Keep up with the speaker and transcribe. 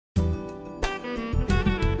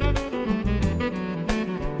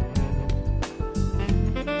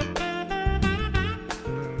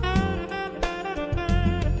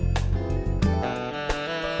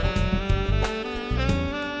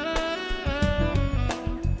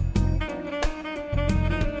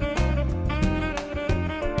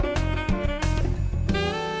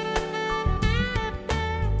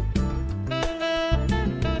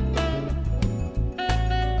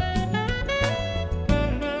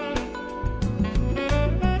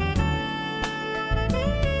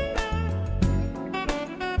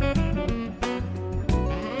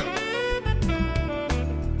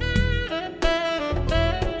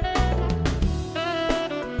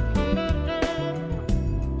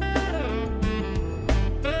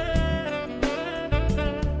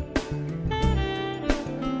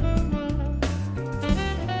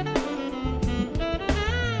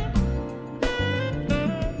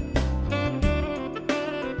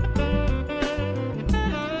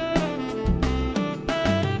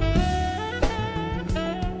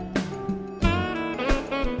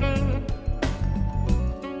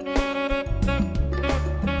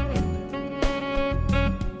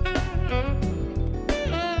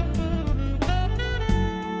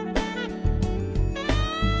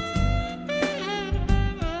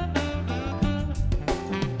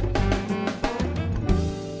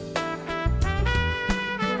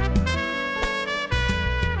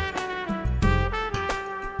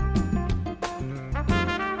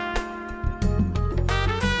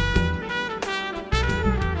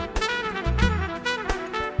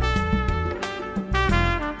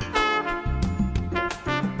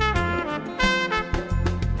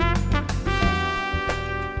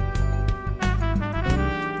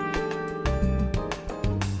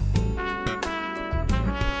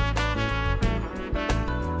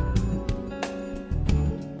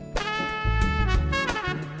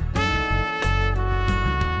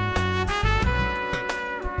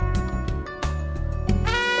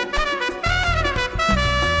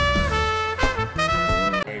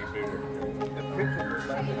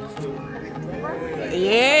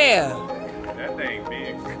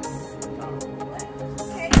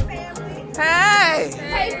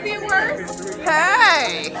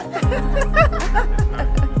Hey!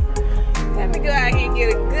 Let me go out here and get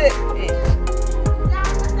a good fish.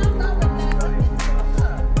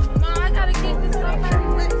 No, I gotta get this stuff out of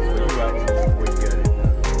here too.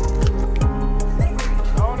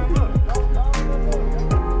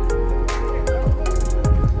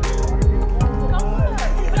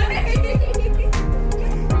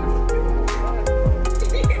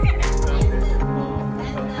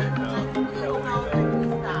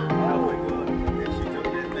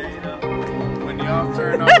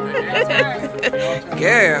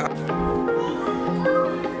 Girl.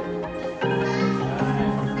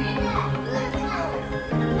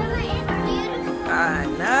 I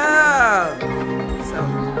know. So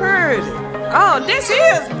pretty. Oh, this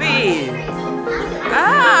is big.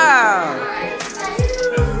 Oh.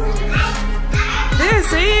 This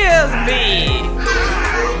is big.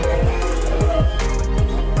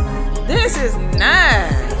 This is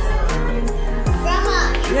nice.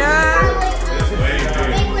 Yeah.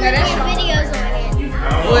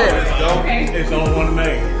 It's on one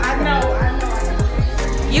man. I know.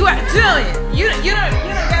 You are Julian. You don't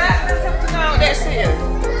got something on that shit.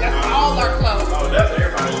 That's all our clothes. Oh, that's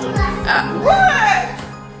everybody's stuff. What?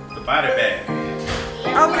 The body bag.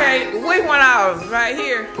 Okay, which one of them? Right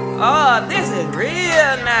here. Oh, this is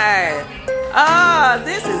real nice. Oh,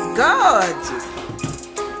 this is gorgeous.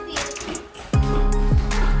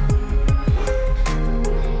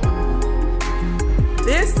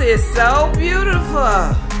 This is so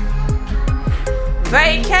beautiful.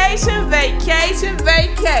 Vacation, vacation,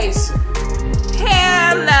 vacation.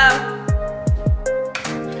 Hello.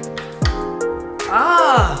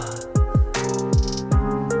 Oh.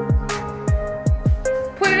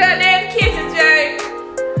 Put it out there in the kitchen, Jay.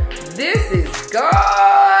 This is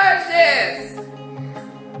gorgeous.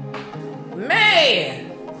 Man.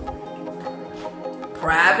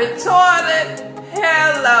 Private toilet.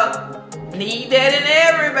 Hello. Need that in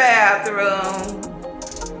every bathroom.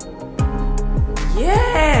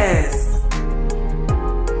 Yes.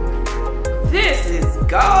 This is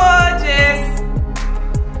gorgeous.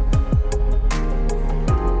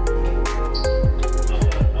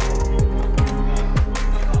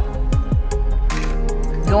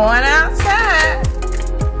 Going outside.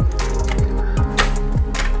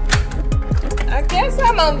 I guess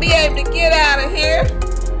I'm gonna be able to get out of here.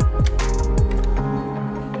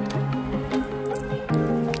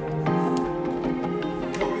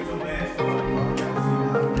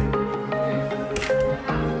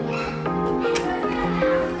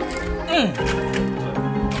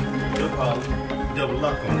 Double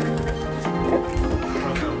luck on it.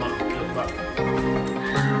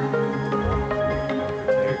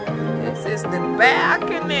 This is the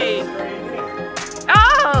balcony.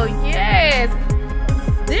 Oh, yes.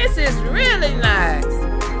 This is really nice.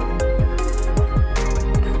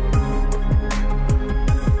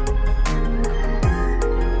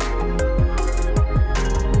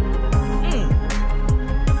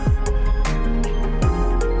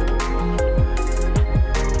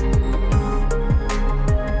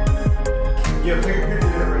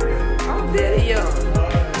 Video.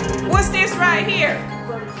 What's this right here?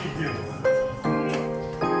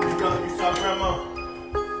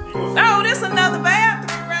 Oh, this another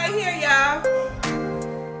bathroom right here, y'all.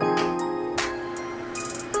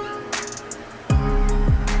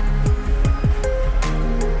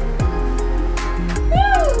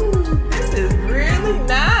 This is really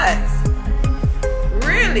nice.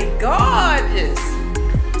 Really gorgeous.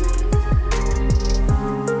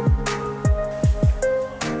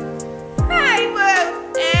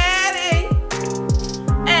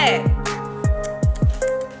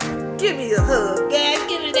 Give me a hug, girl.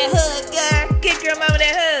 Give me that hug, girl. Get your mama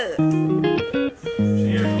that hug.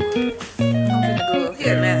 I'm gonna go up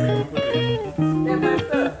here now. That's my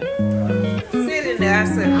stuff. Sit in there, I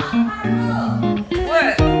said.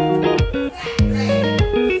 What?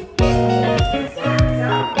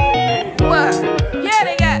 What? Yeah,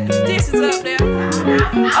 they got dishes up there.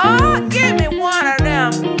 Oh, give me one of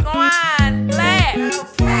them. Wine glass.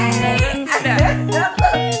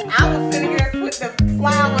 I was sitting here with the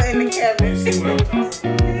flower in the cabinet.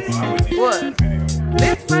 What?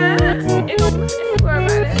 It's fine. It don't worry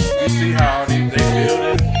about it. You see how they build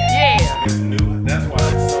it? Yeah. It's new. That's why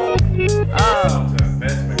it's so.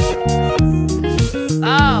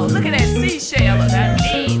 Oh, look at that seashell. Look, I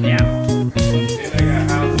need them.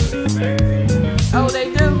 Oh, they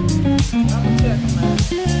do? I'm gonna check them out.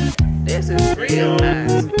 This is real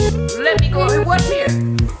nice. Let me go. What's here?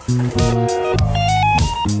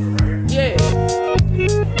 Yeah.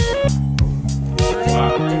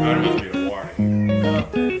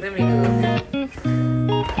 Let me go.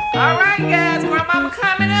 All right, guys.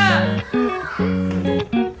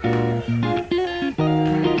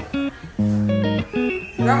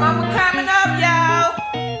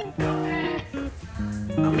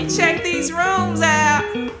 check these rooms out.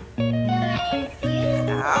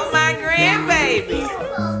 All my grandbabies.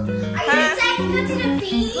 Are you taking them to the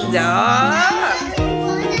beach? Duh.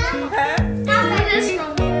 This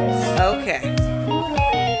room. Okay.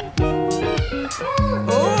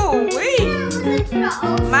 Ooh, wee.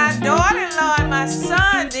 My daughter-in-law and my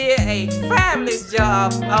son did a fabulous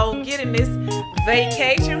job on getting this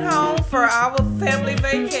vacation home for our family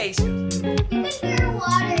vacation. You can hear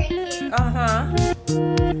water in here. Uh-huh.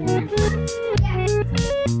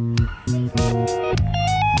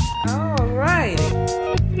 All right.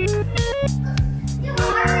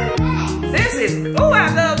 This is, oh, I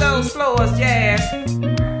love those floors, Jazz. Wait,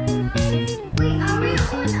 are we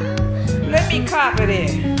on? Let me copy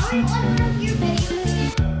that. Are we on one of your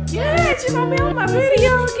videos again? Yes, you're gonna be on my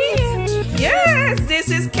video again. Yes, this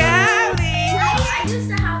is Callie. I used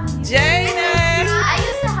to have. Jada. I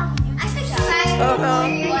used to have. I subscribed.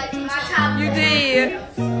 You did.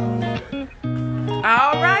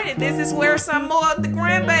 All right, this is where some more of the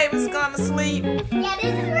grandbabies gonna sleep. Yeah,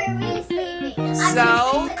 this is where we sleeping.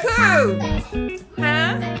 So cool.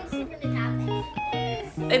 Huh? This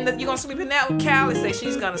And you gonna sleep in that with Callie? Say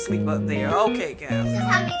she's gonna sleep up there. Okay, Callie. is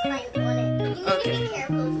how you play on it. You need to be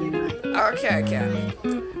careful if you're doing it. Okay, Callie.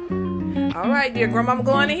 All right, dear grandma,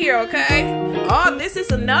 going in here, okay? Oh, this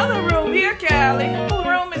is another room here, Callie. Whose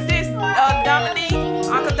room is this? Dominique,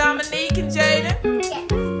 Uncle Dominique and Jada. Yes, and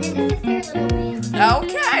this is their little room.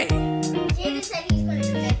 Okay. Jada said he's going to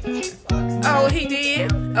connect to Xbox. Oh, he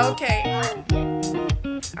did? Okay.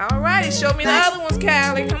 All right, show me the other ones,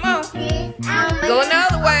 Callie. Come on. Go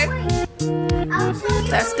another way.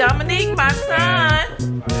 That's Dominique, my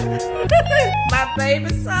son. My baby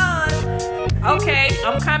son. Okay,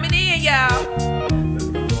 I'm coming in, y'all.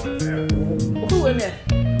 Who in there?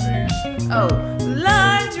 Oh,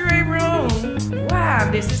 laundry room. Wow,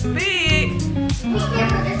 this is big. Be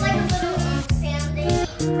careful, there's like a little sanding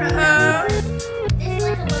program. There's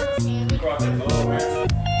like a little sanding.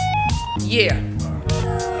 Yeah.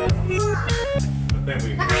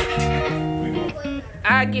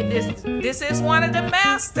 I get this. This is one of the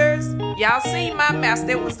masters. Y'all see my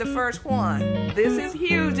master. It was the first one. This is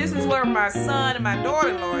huge. This is where my son and my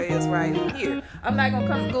daughter-in-law is right here. I'm not gonna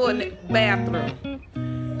come go in the bathroom.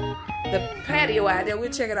 The patio out there.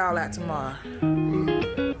 We'll check it all out tomorrow.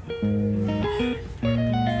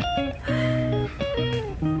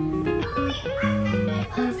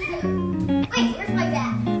 Wait, where's my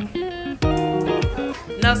bag?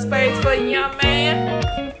 Enough space for you, young man.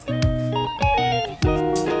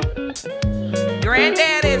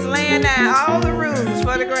 Granddad is laying down all the rooms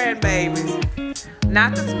for the grandbabies.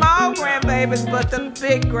 Not the small grandbabies, but the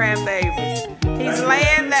big grandbabies. He's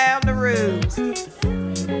laying down the rooms.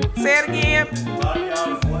 Say it again.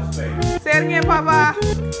 Say it again, Papa.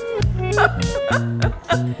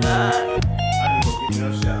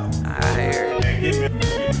 I heard.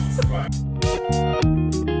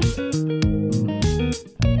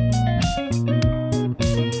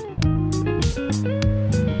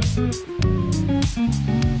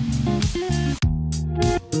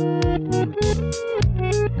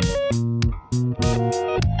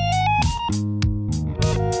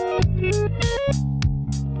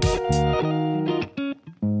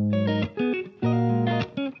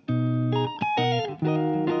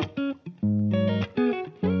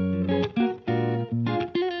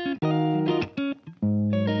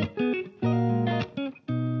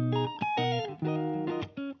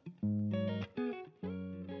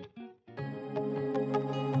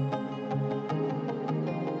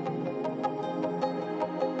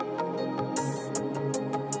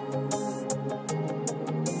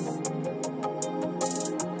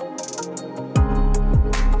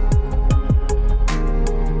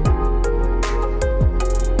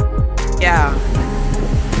 Yeah.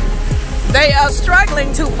 They are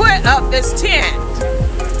struggling to put up this tent.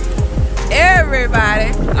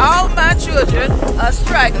 Everybody, all my children are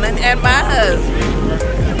struggling, and my husband.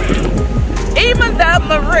 Even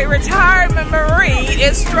the retirement Marine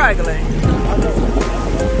is struggling.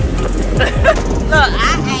 Look,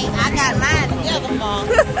 I got mine together, Mom.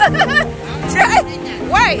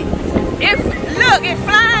 wait. If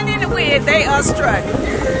flying in the wind, they are struggling.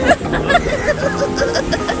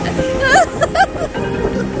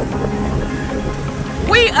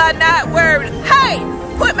 We are not worried. Hey,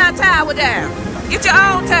 put my towel down. Get your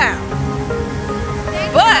own towel.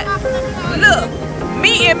 But look,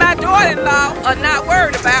 me and my daughter-in-law are not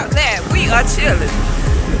worried about that. We are chilling.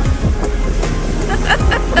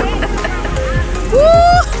 Woo!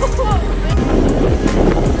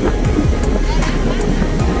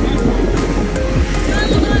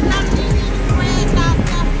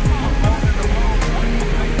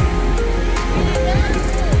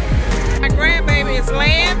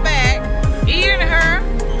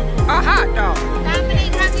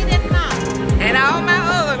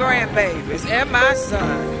 grandbabies and my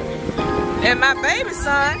son. And my baby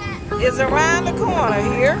son is around the corner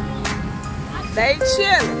here. They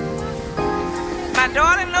chilling. My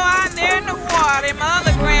daughter-in-law out there in the water, and my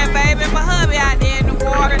other grandbaby and my hubby out there in the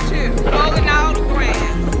water too, rolling all the grass.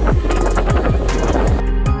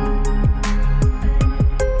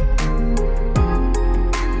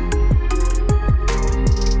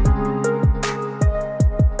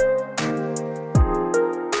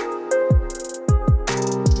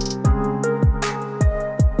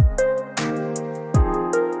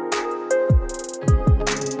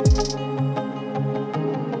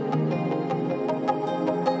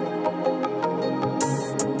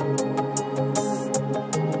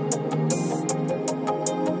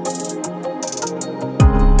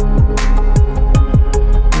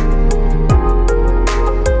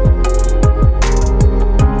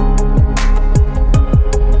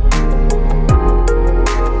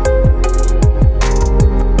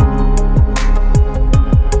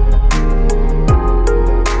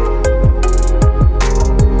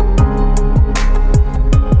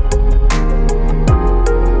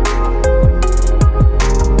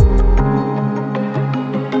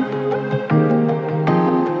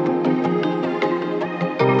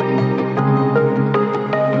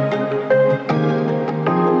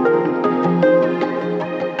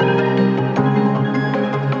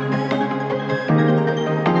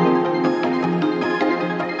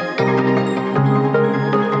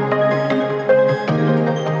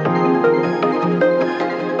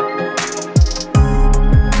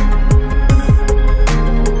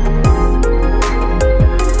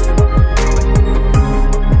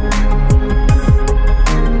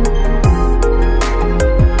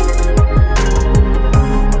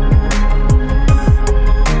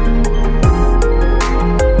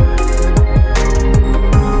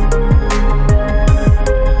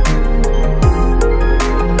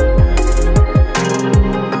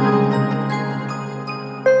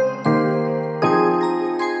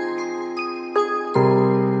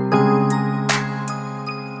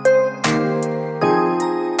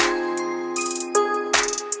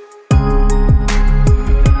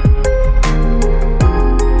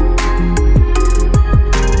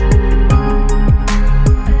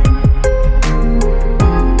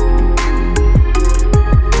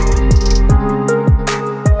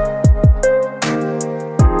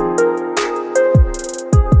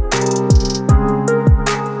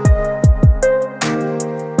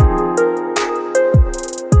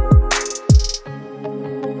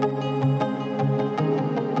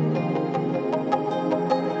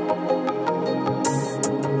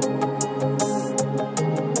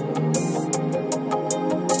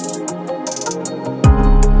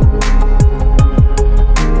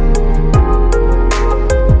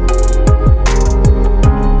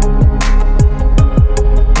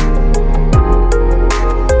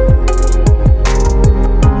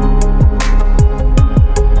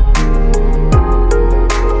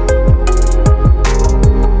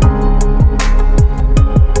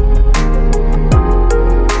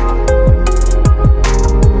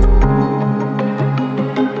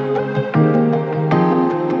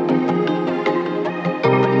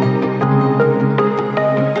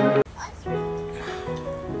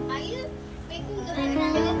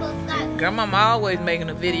 Grandmama always making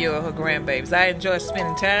a video of her grandbabies. I enjoy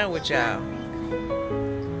spending time with y'all.